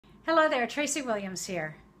Hello there, Tracy Williams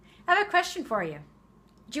here. I have a question for you.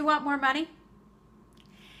 Do you want more money?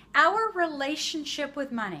 Our relationship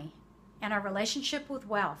with money and our relationship with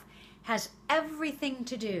wealth has everything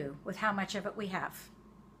to do with how much of it we have.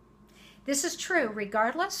 This is true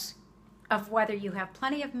regardless of whether you have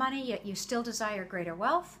plenty of money yet you still desire greater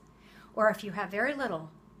wealth, or if you have very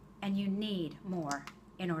little and you need more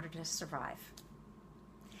in order to survive.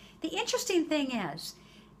 The interesting thing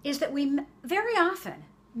is that we very often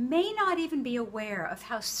may not even be aware of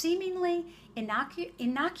how seemingly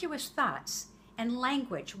innocuous thoughts and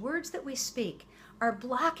language, words that we speak, are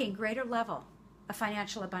blocking greater level of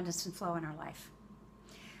financial abundance and flow in our life.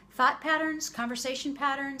 Thought patterns, conversation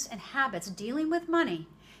patterns, and habits dealing with money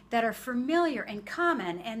that are familiar and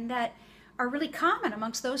common and that are really common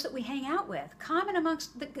amongst those that we hang out with, common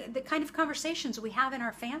amongst the kind of conversations we have in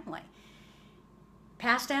our family,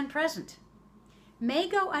 past and present, may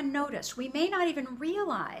go unnoticed. We may not even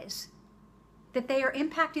realize that they are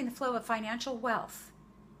impacting the flow of financial wealth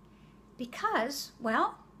because,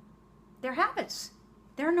 well, they're habits.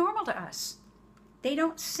 They're normal to us. They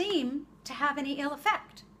don't seem to have any ill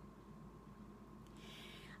effect.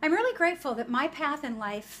 I'm really grateful that my path in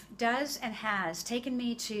life does and has taken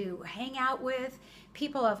me to hang out with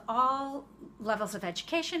people of all levels of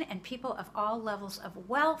education and people of all levels of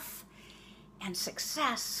wealth and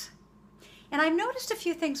success. And I've noticed a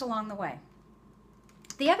few things along the way.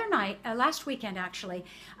 The other night, last weekend actually,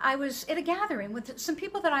 I was at a gathering with some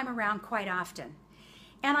people that I'm around quite often.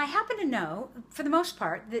 And I happen to know, for the most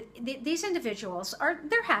part, that these individuals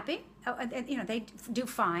they're happy, they do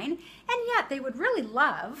fine, and yet they would really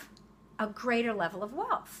love a greater level of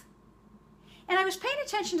wealth. And I was paying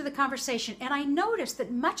attention to the conversation, and I noticed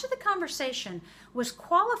that much of the conversation was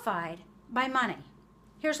qualified by money.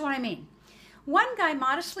 Here's what I mean. One guy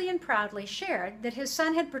modestly and proudly shared that his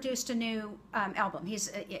son had produced a new album.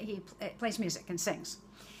 He plays music and sings.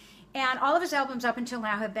 And all of his albums up until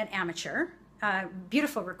now have been amateur,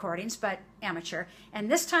 beautiful recordings, but amateur. And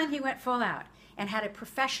this time he went full out and had a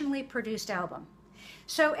professionally produced album.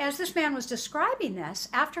 So as this man was describing this,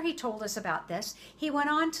 after he told us about this, he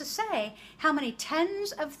went on to say how many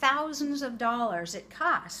tens of thousands of dollars it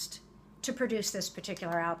cost to produce this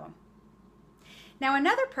particular album. Now,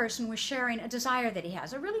 another person was sharing a desire that he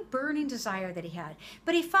has, a really burning desire that he had,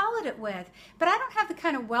 but he followed it with, but I don't have the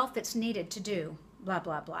kind of wealth that's needed to do blah,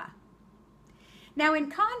 blah, blah. Now,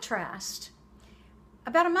 in contrast,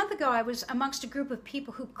 about a month ago, I was amongst a group of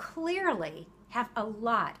people who clearly have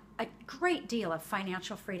a great deal of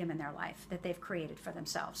financial freedom in their life that they've created for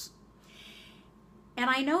themselves. And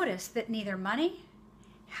I noticed that neither money,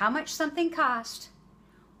 how much something cost,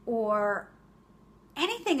 or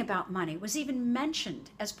anything about money was even mentioned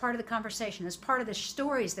as part of the conversation, as part of the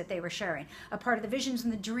stories that they were sharing, a part of the visions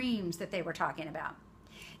and the dreams that they were talking about.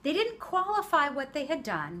 They didn't qualify what they had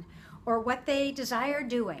done or what they desired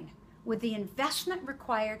doing with the investment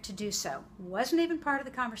required to do so. It wasn't even part of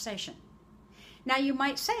the conversation. Now, you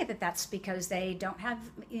might say that that's because they don't have,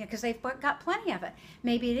 because they've got plenty of it.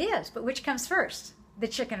 Maybe it is, but which comes first, the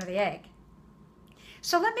chicken or the egg?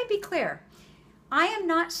 So let me be clear. I am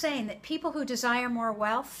not saying that people who desire more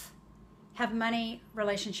wealth have money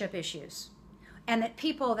relationship issues, and that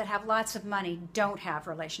people that have lots of money don't have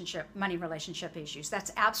money relationship issues.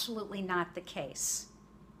 That's absolutely not the case.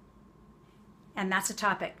 And that's a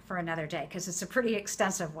topic for another day because it's a pretty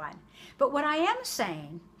extensive one. But what I am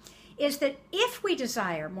saying is that if we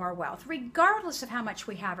desire more wealth, regardless of how much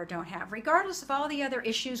we have or don't have, regardless of all the other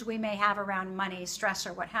issues we may have around money, stress,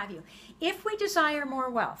 or what have you, if we desire more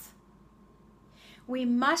wealth, we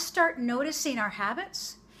must start noticing our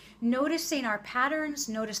habits, noticing our patterns,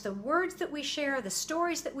 notice the words that we share, the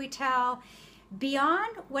stories that we tell,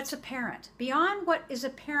 beyond what's apparent, beyond what is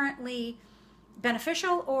apparently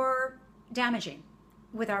beneficial or damaging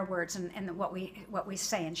with our words and what we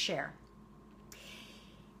say and share.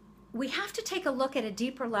 We have to take a look at a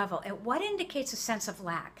deeper level at what indicates a sense of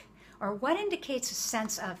lack or what indicates a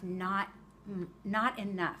sense of not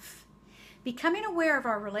enough. Becoming aware of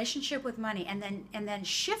our relationship with money and then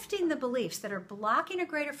shifting the beliefs that are blocking a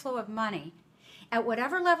greater flow of money at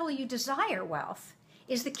whatever level you desire wealth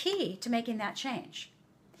is the key to making that change.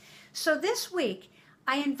 So this week,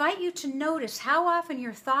 I invite you to notice how often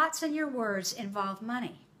your thoughts and your words involve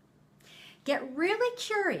money. Get really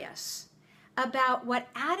curious about what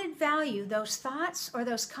added value those thoughts or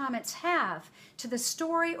those comments have to the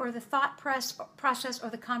story or the thought process or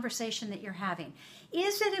the conversation that you're having.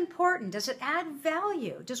 Is it important? Does it add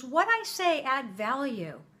value? Does what I say add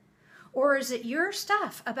value? Or is it your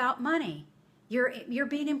stuff about money? You're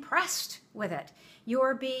being impressed with it.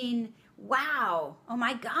 You're being wow, oh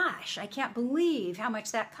my gosh, I can't believe how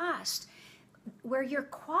much that cost. Where you're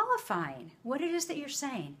qualifying what it is that you're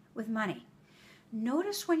saying with money.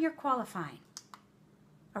 Notice when you're qualifying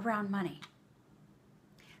around money.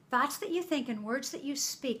 Thoughts that you think and words that you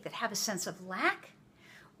speak that have a sense of lack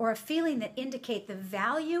or a feeling that indicate the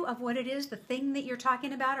value of what it is, the thing that you're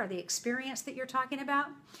talking about or the experience that you're talking about.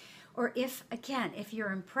 Or if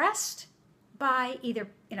you're impressed by either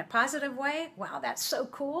in a positive way, wow, that's so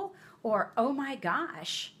cool, or oh my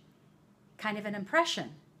gosh, kind of an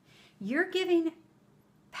impression. You're giving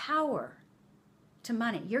power to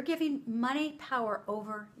money. You're giving money power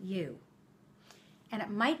over you. And it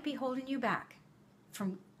might be holding you back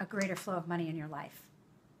from a greater flow of money in your life.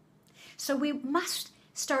 So we must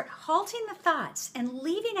start halting the thoughts and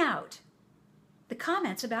leaving out the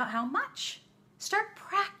comments about how much. Start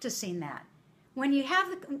practicing that. When you have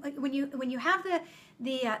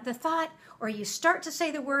the thought, or you start to say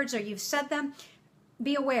the words, or you've said them,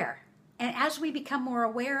 be aware. And as we become more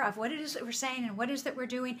aware of what it is that we're saying and what it is that we're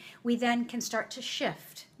doing, we then can start to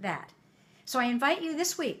shift that. So I invite you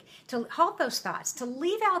this week to halt those thoughts, to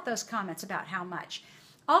leave out those comments about how much.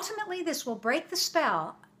 Ultimately, this will break the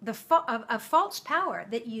spell of false power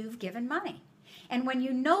that you've given money. And when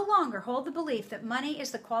you no longer hold the belief that money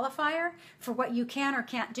is the qualifier for what you can or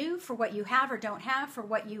can't do, for what you have or don't have, for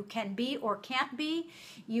what you can be or can't be,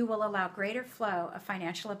 you will allow greater flow of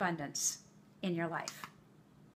financial abundance in your life.